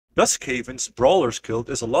Duskhaven's Brawler's Guild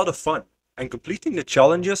is a lot of fun, and completing the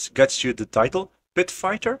challenges gets you the title, Pit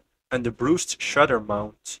Fighter, and the Bruised Shredder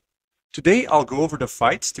mount. Today I'll go over the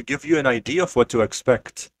fights to give you an idea of what to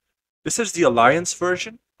expect. This is the Alliance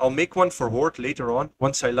version. I'll make one for Horde later on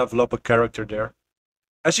once I level up a character there.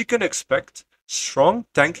 As you can expect, strong,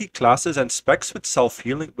 tanky classes and specs with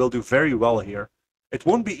self-healing will do very well here. It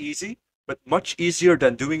won't be easy, but much easier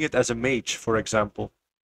than doing it as a mage, for example.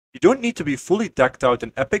 You don't need to be fully decked out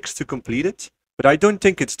in epics to complete it, but I don't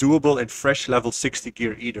think it's doable in fresh level 60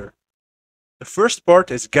 gear either. The first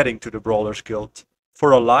part is getting to the Brawlers Guild.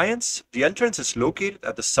 For Alliance, the entrance is located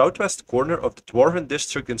at the southwest corner of the Dwarven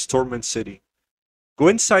district in Stormwind City. Go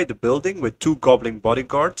inside the building with two goblin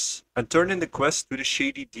bodyguards and turn in the quest to the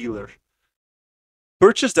Shady Dealer.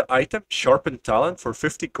 Purchase the item Sharpened Talent for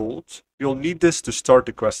 50 gold. You'll need this to start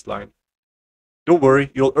the quest line. Don't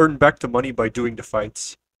worry, you'll earn back the money by doing the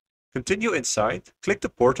fights. Continue inside, click the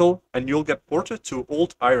portal, and you'll get ported to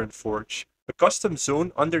Old Ironforge, a custom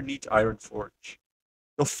zone underneath Ironforge.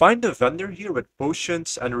 You'll find a vendor here with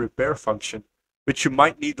potions and a repair function, which you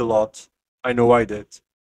might need a lot. I know I did.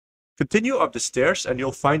 Continue up the stairs and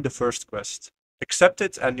you'll find the first quest. Accept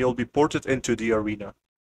it and you'll be ported into the arena.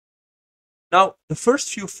 Now, the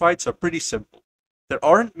first few fights are pretty simple. There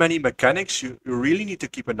aren't many mechanics you really need to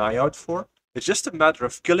keep an eye out for. It's just a matter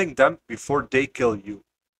of killing them before they kill you.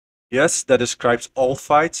 Yes, that describes all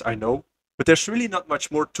fights, I know, but there's really not much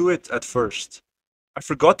more to it at first. I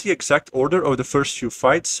forgot the exact order of the first few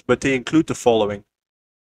fights, but they include the following.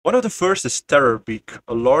 One of the first is Terrorbeak,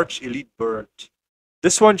 a large elite bird.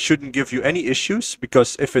 This one shouldn't give you any issues,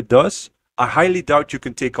 because if it does, I highly doubt you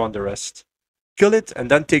can take on the rest. Kill it and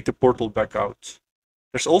then take the portal back out.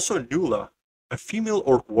 There's also Nula, a female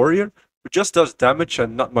orc warrior who just does damage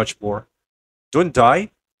and not much more. Don't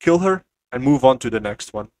die, kill her, and move on to the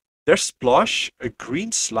next one. There's Splosh, a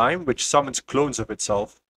green slime which summons clones of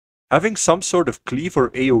itself. Having some sort of cleave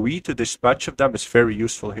or AoE to dispatch of them is very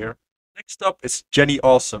useful here. Next up is Jenny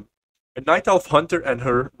Awesome, a night elf hunter and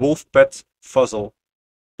her wolf pet Fuzzle.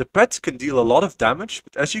 The pet can deal a lot of damage,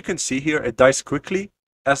 but as you can see here it dies quickly,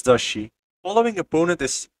 as does she. Following opponent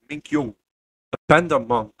is Minkyung, a panda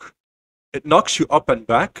monk. It knocks you up and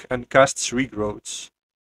back and casts regrowths.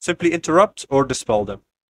 Simply interrupt or dispel them.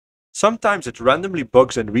 Sometimes it randomly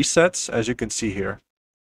bugs and resets, as you can see here.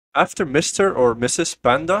 After Mr. or Mrs.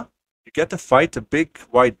 Panda, you get to fight a big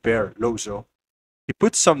white bear, Lozo. He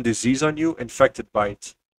puts some disease on you, infected by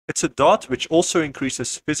it. It's a dot which also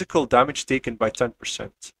increases physical damage taken by 10%.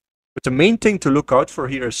 But the main thing to look out for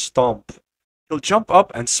here is Stomp. He'll jump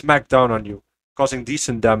up and smack down on you, causing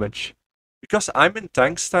decent damage. Because I'm in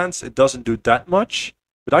tank stance, it doesn't do that much,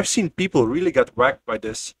 but I've seen people really get whacked by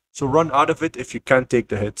this, so run out of it if you can't take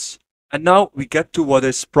the hits. And now we get to what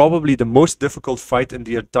is probably the most difficult fight in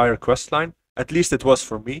the entire questline, at least it was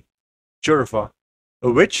for me. Jerva,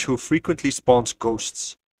 a witch who frequently spawns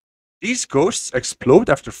ghosts. These ghosts explode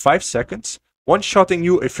after 5 seconds, one-shotting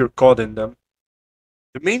you if you're caught in them.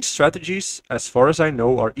 The main strategies, as far as I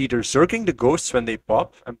know, are either zerging the ghosts when they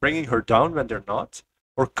pop and bringing her down when they're not,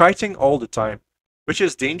 or kiting all the time, which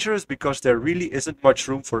is dangerous because there really isn't much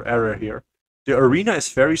room for error here. The arena is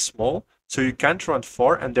very small, so you can't run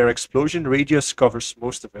far and their explosion radius covers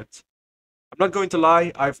most of it. I'm not going to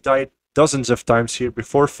lie, I've died dozens of times here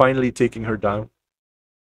before finally taking her down.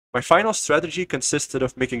 My final strategy consisted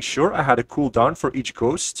of making sure I had a cooldown for each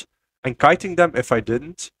ghost, and kiting them if I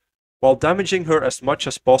didn't, while damaging her as much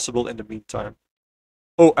as possible in the meantime.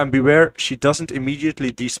 Oh, and beware, she doesn't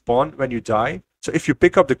immediately despawn when you die, so if you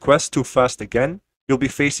pick up the quest too fast again, you'll be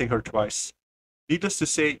facing her twice. Needless to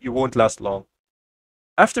say, you won't last long.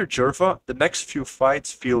 After Jerva, the next few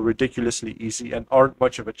fights feel ridiculously easy and aren't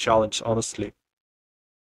much of a challenge, honestly.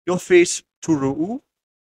 You'll face Turuu,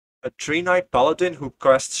 a Draenei paladin who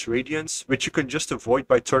casts Radiance, which you can just avoid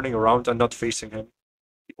by turning around and not facing him.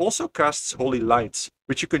 He also casts Holy Lights,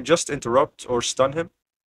 which you can just interrupt or stun him,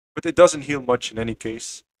 but it doesn't heal much in any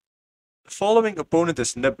case. The following opponent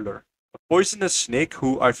is Nibbler, a poisonous snake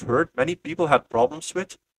who I've heard many people had problems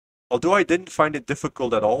with, although I didn't find it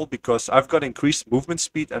difficult at all because I've got increased movement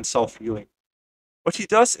speed and self-healing. What he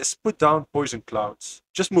does is put down poison clouds,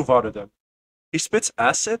 just move out of them. He spits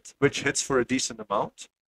acid, which hits for a decent amount.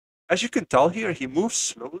 As you can tell here, he moves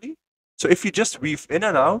slowly, so if you just weave in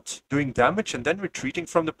and out, doing damage and then retreating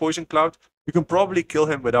from the poison cloud, you can probably kill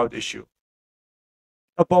him without issue.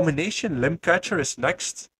 Abomination Limbcatcher is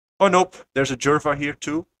next. Oh nope, there's a Jerva here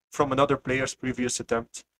too, from another player's previous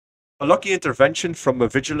attempt. A lucky intervention from a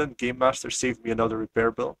vigilant game master saved me another repair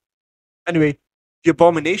bill. Anyway, the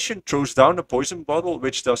Abomination throws down a poison bottle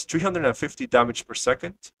which does 350 damage per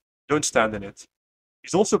second. Don't stand in it.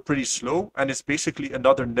 He's also pretty slow and is basically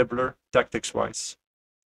another nibbler tactics-wise.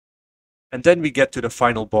 And then we get to the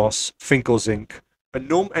final boss, Finkelzink, a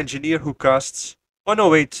gnome engineer who casts... Oh no,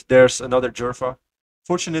 wait, there's another Jerva.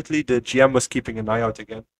 Fortunately, the GM was keeping an eye out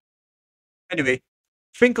again. Anyway,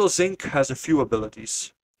 Finkelzink has a few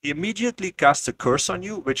abilities. He immediately casts a curse on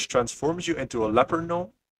you, which transforms you into a leper gnome,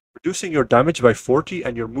 reducing your damage by 40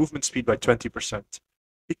 and your movement speed by 20%.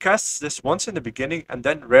 He casts this once in the beginning and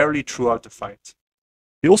then rarely throughout the fight.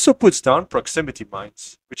 He also puts down proximity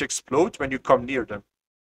mines, which explode when you come near them.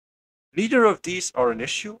 Neither of these are an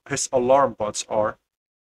issue, his alarm bots are.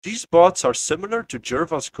 These bots are similar to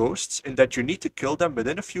Jerva's ghosts in that you need to kill them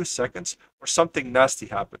within a few seconds or something nasty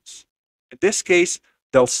happens. In this case,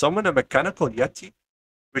 they'll summon a mechanical yeti,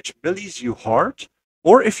 which melees you hard,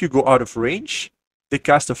 or if you go out of range, they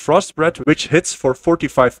cast a Frost Breath which hits for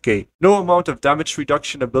 45k. No amount of damage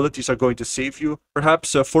reduction abilities are going to save you,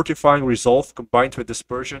 perhaps a Fortifying Resolve combined with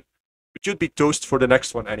Dispersion, but you'd be toast for the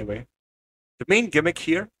next one anyway. The main gimmick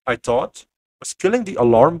here, I thought, was killing the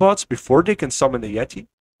alarm bots before they can summon the Yeti,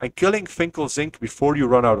 and killing Finkelzink before you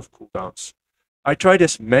run out of cooldowns. I tried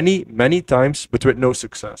this many times, but with no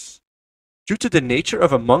success. Due to the nature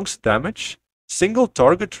of a monk's damage, single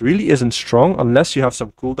target really isn't strong unless you have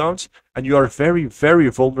some cooldowns, and you are very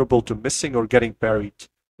vulnerable to missing or getting parried,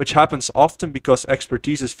 which happens often because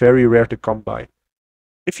expertise is very rare to come by.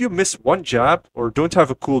 If you miss one jab or don't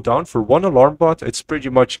have a cooldown for one alarm bot, it's pretty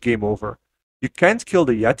much game over. You can't kill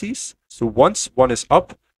the Yetis, so once one is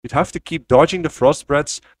up, you'd have to keep dodging the Frost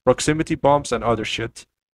Breaths, proximity bombs, and other shit.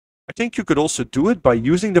 I think you could also do it by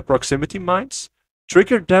using the proximity mines,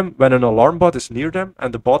 trigger them when an alarm bot is near them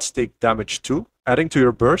and the bots take damage too, adding to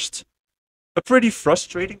your burst. A pretty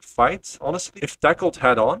frustrating fight, honestly, if tackled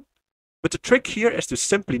head on, but the trick here is to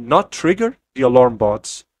simply not trigger the alarm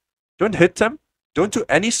bots. Don't hit them, don't do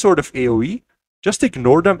any sort of AoE, just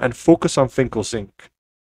ignore them and focus on Finkelzink.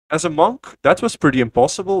 As a monk, that was pretty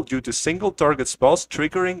impossible due to single target spells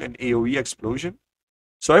triggering an AoE explosion.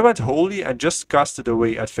 So I went holy and just casted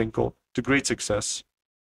away at Finkel, to great success.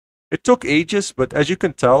 It took ages, but as you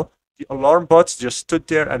can tell, the alarm bots just stood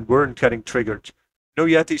there and weren't getting triggered. No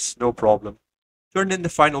Yetis, no problem. Turn in the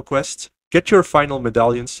final quest, get your final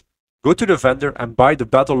medallions, go to the vendor and buy the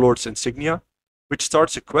Battle Lord's insignia, which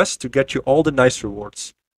starts a quest to get you all the nice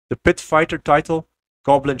rewards. The Pit Fighter title,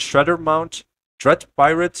 Goblin Shredder mount, Dread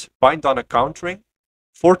Pirate, bind on a count ring,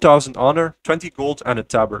 4000 honor, 20 gold and a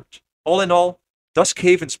tabard. All in all,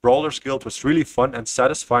 Duskhaven's Brawlers Guild was really fun and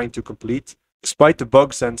satisfying to complete, despite the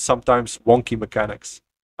bugs and sometimes wonky mechanics.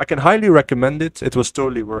 I can highly recommend it, it was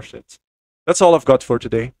totally worth it. That's all I've got for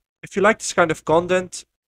today. If you like this kind of content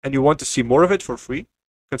and you want to see more of it for free,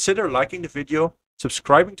 consider liking the video,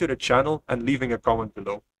 subscribing to the channel and leaving a comment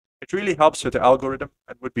below. It really helps with the algorithm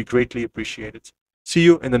and would be greatly appreciated. See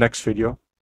you in the next video.